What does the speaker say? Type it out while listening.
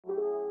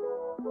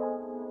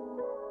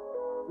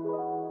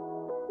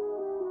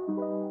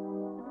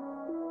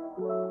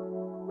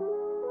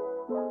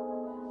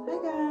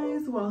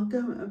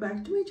welcome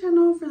back to my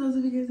channel. For those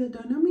of you guys that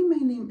don't know me, my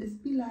name is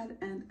Pilar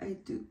and I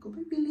do go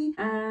by Pili,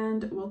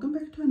 and welcome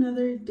back to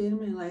another day in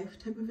my life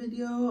type of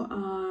video.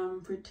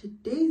 For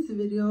today's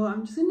video,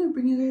 I'm just gonna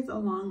bring you guys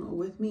along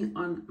with me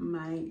on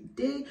my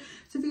day,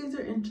 so if you guys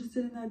are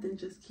interested in that, then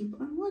just keep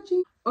on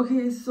watching.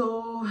 Okay,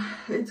 so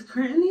it's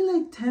currently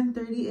like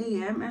 10:30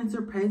 a.m. and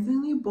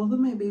surprisingly both of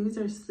my babies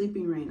are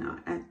sleeping right now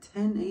at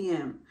 10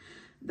 a.m.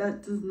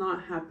 That does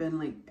not happen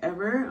like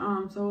ever.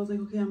 So I was like,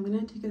 okay, I'm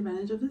gonna take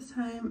advantage of this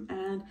time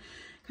and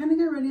kind of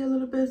get ready a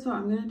little bit. So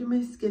I'm gonna do my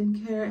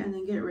skincare and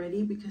then get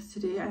ready, because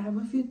today I have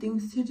a few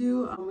things to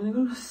do. I'm gonna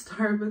go to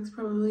Starbucks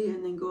probably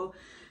and then go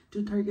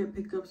to Target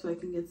pickup so I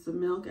can get some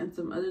milk and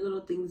some other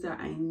little things that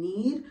I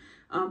need.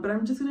 But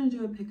I'm just gonna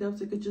do a pickup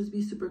so it could just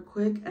be super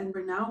quick. And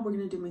for now, we're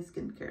gonna do my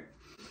skincare.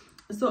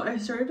 So I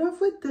started off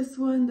with this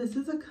one. This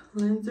is a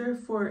cleanser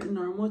for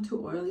normal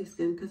to oily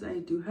skin, because I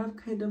do have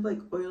kind of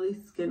like oily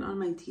skin on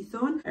my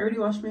T-zone. I already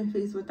washed my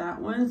face with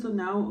that one, so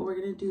now we're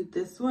gonna do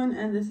this one,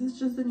 and this is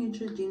just the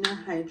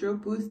Neutrogena Hydro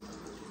Boost.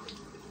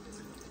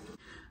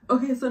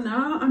 Okay, so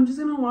now I'm just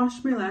gonna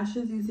wash my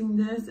lashes using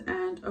this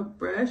and a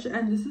brush,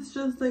 and this is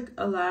just like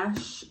a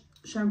lash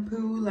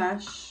shampoo,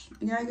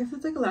 yeah, I guess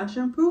it's like a lash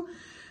shampoo.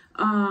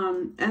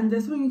 And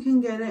this one you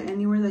can get it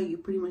anywhere that you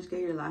pretty much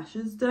get your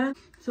lashes done.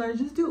 So I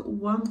just do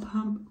one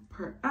pump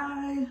per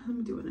eye. Let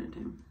me do one at a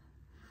time.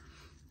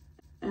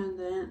 And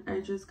then I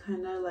just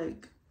kind of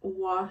like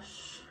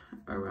wash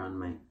around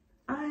my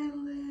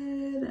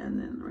eyelid, and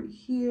then right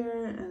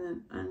here, and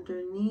then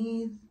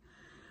underneath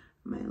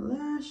my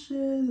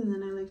lashes, and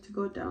then I like to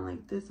go down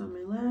like this on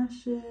my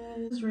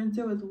lashes. Just rinse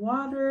it with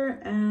water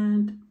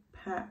and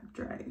pat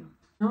dry.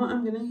 Now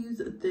I'm gonna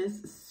use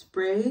this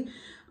spray.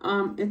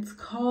 It's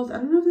called, I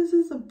don't know if this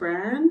is a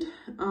brand,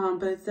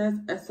 but it says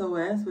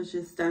SOS, which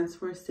stands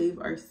for Save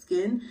Our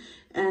Skin,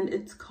 and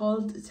it's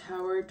called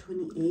Tower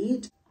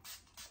 28.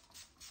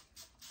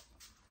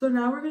 So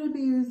now we're gonna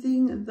be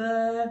using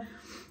the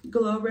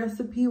Glow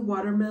Recipe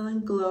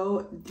Watermelon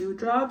Glow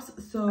Dewdrops.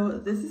 So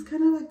this is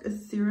kind of like a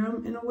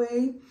serum in a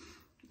way,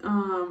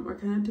 or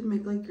kind of to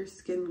make like your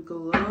skin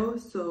glow.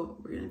 So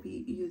we're gonna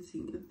be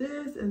using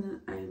this, and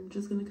then I'm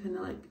just gonna kind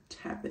of like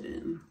tap it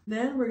in.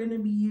 Then we're gonna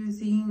be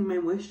using my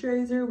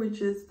moisturizer,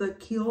 which is the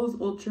Kiehl's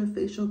Ultra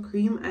Facial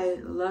Cream. I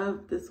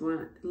love this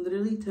one,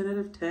 literally 10 out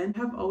of 10. I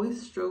have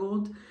always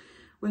struggled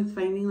with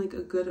finding like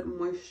a good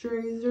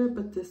moisturizer,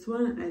 but this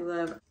one I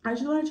love. I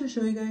just wanted to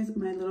show you guys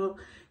my little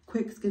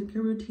quick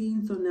skincare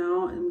routine. So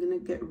now I'm gonna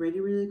get ready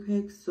really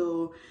quick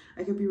so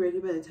I could be ready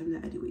by the time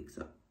that Eddie wakes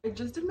up. I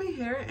just did my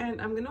hair,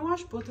 and I'm gonna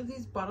wash both of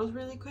these bottles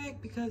really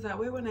quick, because that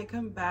way when I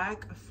come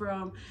back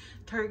from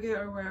Target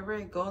or wherever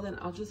I go, then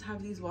I'll just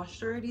have these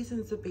washed already.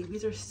 Since the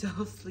babies are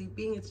still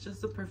sleeping, it's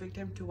just the perfect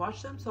time to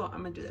wash them. So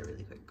I'm gonna do that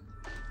really quick.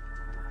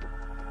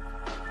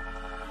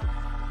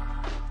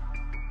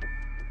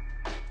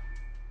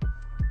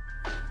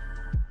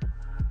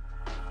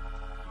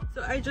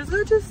 So I just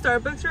got to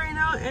Starbucks right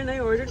now, and I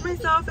ordered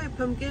myself a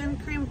pumpkin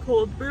cream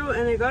cold brew,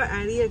 and I got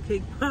Addie a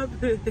cake pop.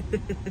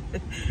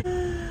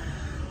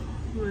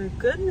 My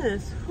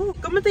goodness.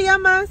 ¿Cómo te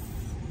llamas?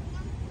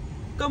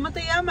 ¿Cómo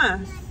te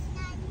llamas?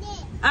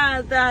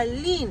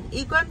 Adalyn.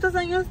 ¿Y cuántos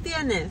años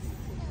tienes?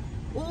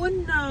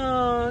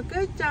 1.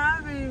 Good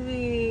job,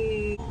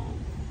 baby.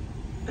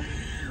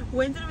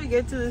 When did we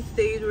get to the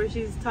stage where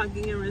she's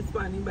talking and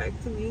responding back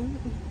to me?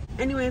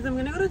 Anyways, I'm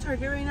gonna go to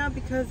Target right now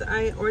because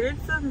I ordered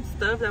some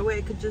stuff. That way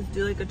I could just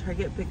do like a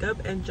Target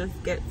pickup and just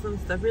get some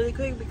stuff really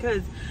quick,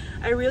 because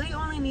I really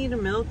only need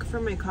milk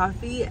for my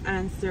coffee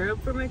and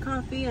syrup for my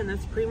coffee, and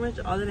that's pretty much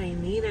all that I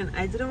need. And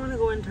I didn't want to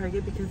go in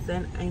Target because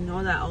then I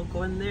know that I'll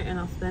go in there and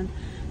I'll spend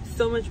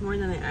so much more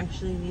than I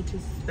actually need to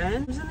spend.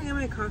 I'm just gonna get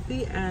my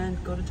coffee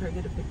and go to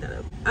Target to pick that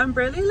up. I'm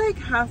barely like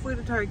halfway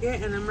to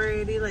Target, and I'm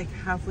already like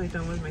halfway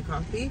done with my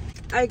coffee.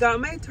 I got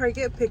my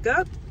Target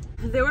pickup.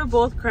 They were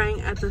both crying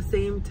at the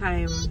same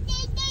time.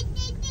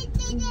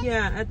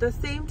 Yeah, at the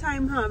same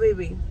time, huh,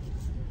 baby?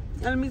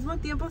 Al mismo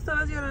tiempo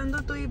estabas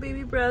llorando tú y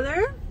baby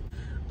brother?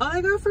 All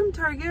I got from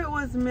Target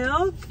was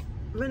milk,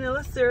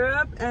 vanilla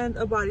syrup, and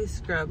a body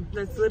scrub.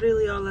 That's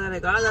literally all that I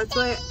got. That's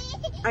why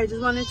I just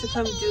wanted to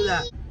come do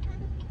that.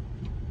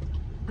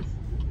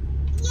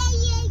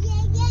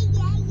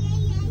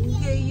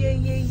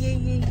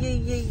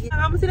 Yeah.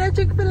 Vamos a ir a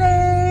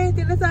Chick-fil-A.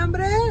 ¿Tienes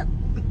hambre?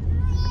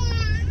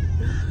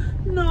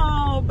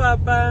 No,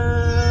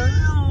 Papa.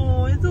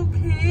 No, it's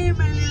okay,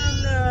 my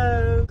little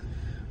love.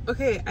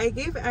 Okay, I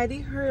gave Addie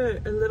her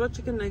a little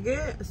chicken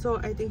nugget, so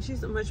I think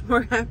she's much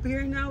more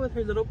happier now with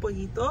her little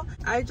pollito.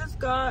 I just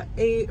got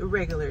a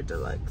regular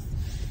deluxe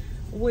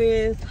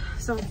with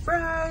some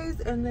fries,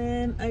 and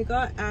then I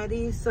got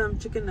Addie some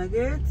chicken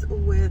nuggets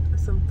with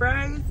some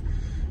fries,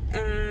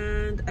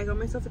 and I got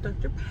myself a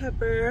Dr.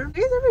 Pepper.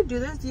 Do you guys ever do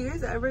this? Do you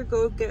guys ever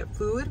go get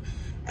food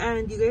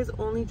and you guys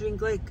only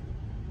drink like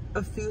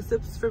a few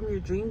sips from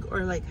your drink,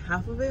 or like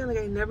half of it? Like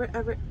I never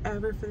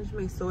ever finish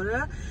my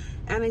soda,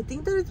 and I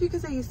think that it's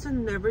because I used to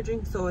never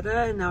drink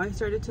soda, and now I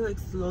started to like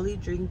slowly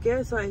drink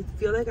it. So I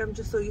feel like I'm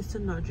just so used to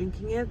not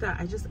drinking it that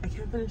I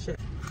can't finish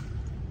it.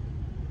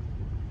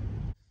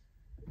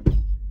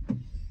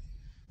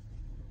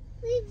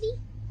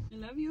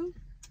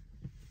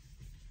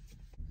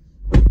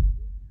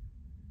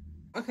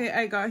 Okay,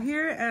 I got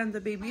here and the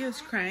baby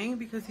is crying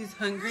because he's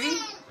hungry.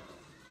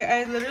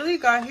 I literally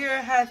got here,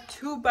 had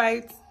 2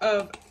 bites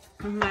of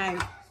my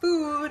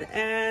food,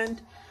 and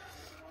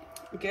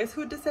guess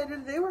who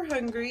decided they were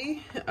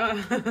hungry?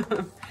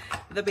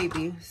 The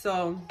baby.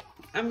 So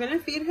I'm gonna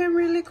feed him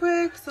really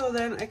quick so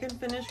then I can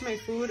finish my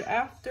food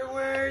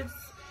afterwards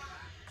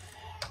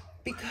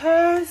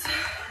because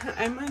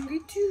I'm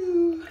hungry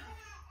too.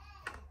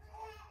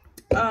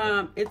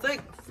 It's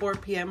like 4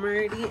 p.m.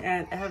 already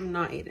and I have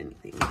not ate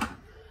anything.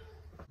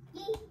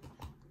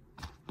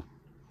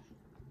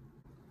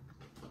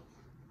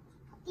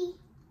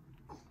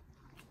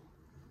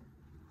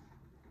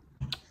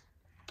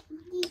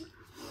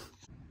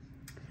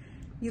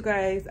 You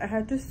guys, I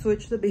had to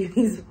switch the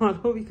baby's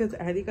bottle because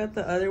Addie got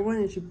the other one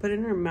and she put it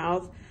in her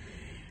mouth.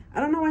 I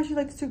don't know why she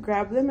likes to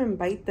grab them and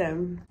bite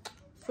them.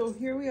 So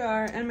here we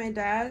are, and my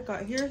dad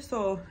got here,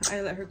 so I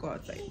let her go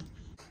outside.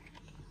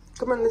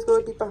 Come on, let's go,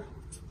 Pipa.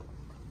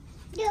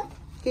 Yeah.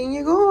 Can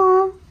you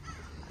go?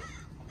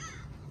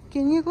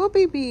 Can you go,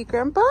 baby?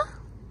 Grandpa?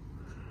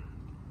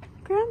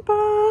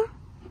 Grandpa?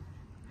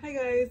 Hi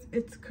guys,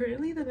 it's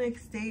currently the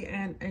next day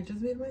and I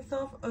just made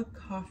myself a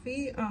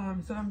coffee.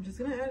 So I'm just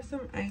gonna add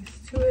some ice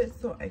to it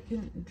so I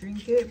can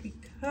drink it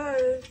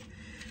because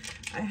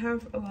I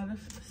have a lot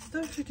of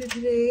stuff to do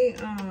today,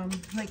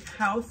 like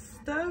house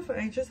stuff.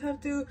 I just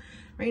have to,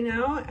 right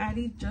now,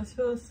 Addie just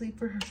fell asleep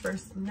for her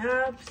first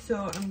nap,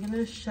 so I'm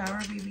gonna shower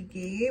baby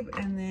Gabe,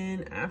 and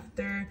then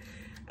after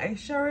I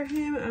shower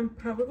him, I'm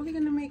probably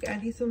gonna make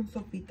Addie some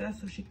sopita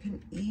so she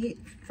can eat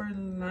for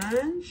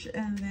lunch,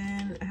 and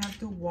then I have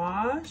to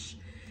wash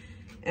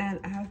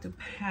and I have to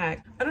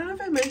pack. I don't know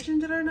if I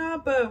mentioned it or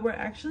not, but we're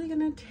actually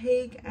gonna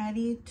take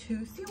Addie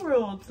to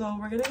SeaWorld. So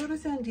we're gonna go to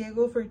San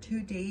Diego for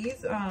 2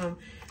 days.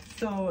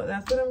 So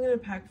that's what I'm gonna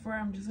pack for.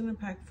 I'm just gonna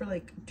pack for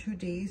like 2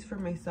 days for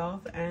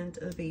myself and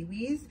the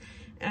babies,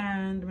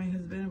 and my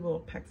husband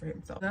will pack for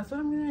himself. That's what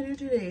I'm gonna do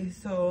today.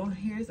 So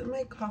here's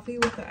my coffee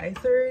with the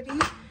ice already.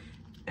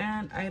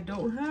 And I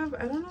don't know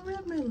where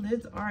my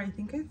lids are. I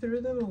think I threw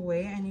them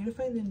away. I need to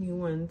find the new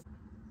ones.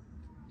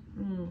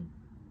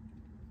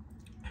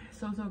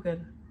 So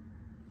good.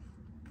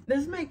 This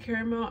is my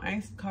caramel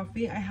iced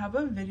coffee. I have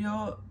a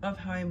video of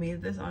how I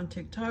made this on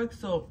TikTok,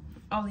 so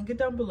I'll link it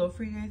down below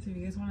for you guys if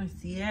you guys want to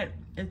see it.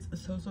 It's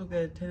so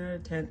good. 10 out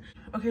of 10.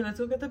 Okay, let's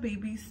go get the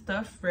baby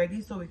stuff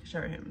ready so we can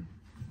shower him.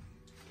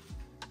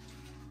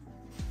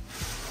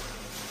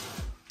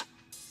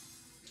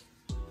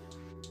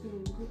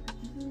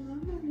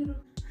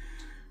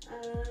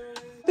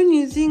 I've been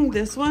using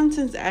this one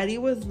since Addie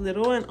was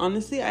little, and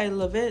honestly I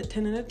love it.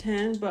 10 out of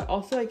 10, but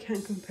also I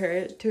can't compare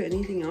it to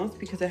anything else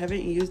because I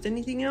haven't used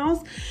anything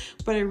else,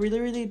 but I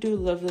really do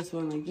love this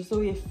one. Like, just the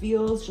way it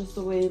feels, just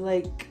the way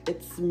like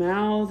it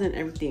smells and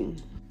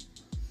everything.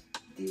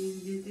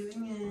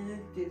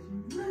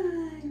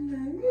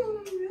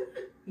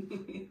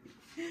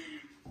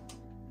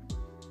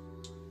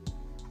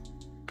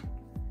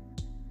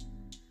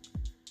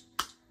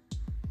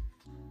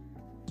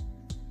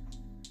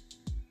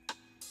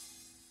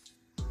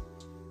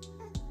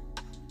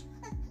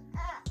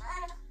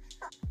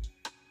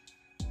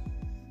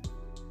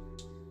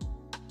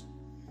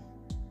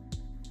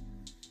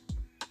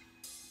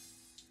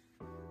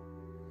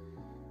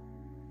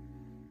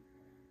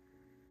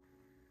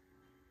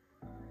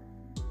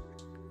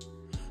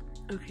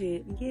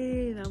 Okay,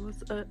 yay, that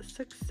was a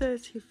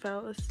success. He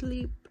fell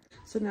asleep.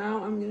 So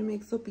now I'm gonna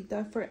make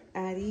sopita for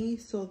Addie,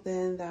 so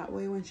then that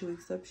way when she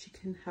wakes up she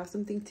can have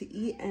something to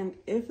eat. And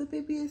if the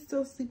baby is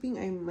still sleeping,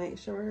 I might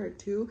shower her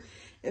too.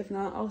 If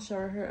not, I'll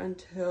shower her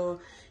until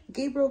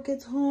Gabriel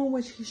gets home,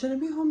 which he shouldn't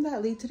be home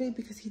that late today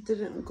because he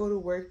didn't go to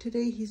work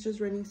today. He's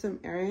just running some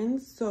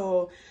errands,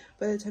 so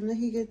by the time that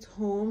he gets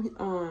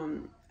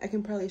home, I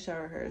can probably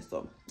shower her,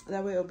 so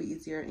that way it'll be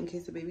easier in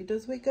case the baby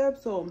does wake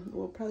up. So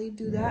we'll probably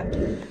do that.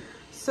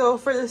 So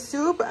for the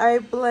soup, I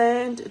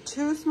blend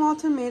 2 small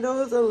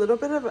tomatoes, a little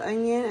bit of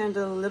onion, and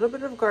a little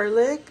bit of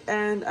garlic,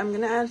 and I'm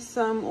gonna add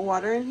some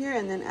water in here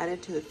and then add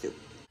it to the soup.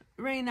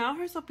 Right now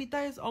her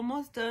sopita is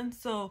almost done,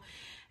 so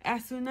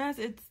as soon as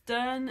it's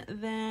done,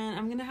 then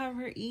I'm gonna have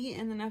her eat,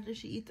 and then after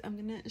she eats, I'm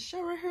gonna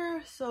shower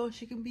her so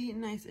she can be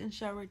nice and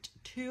showered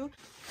too.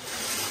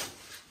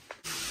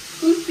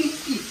 Who's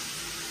picky?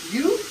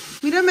 You?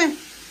 Mírame.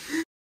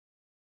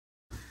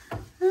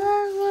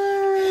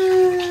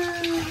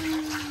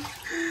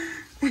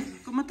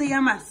 ¿Cómo te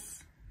llamas?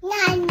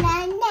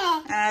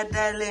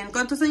 Adalen.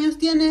 ¿Cuántos años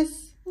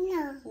tienes?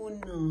 No.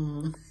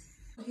 1.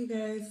 Okay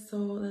guys,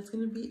 so that's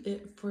gonna be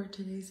it for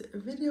today's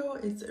video.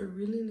 It's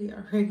really late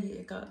already.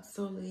 It got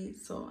so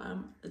late, so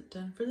I'm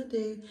done for the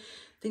day.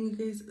 Thank you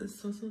guys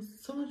so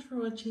much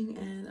for watching,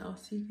 and I'll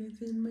see you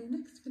guys in my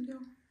next video.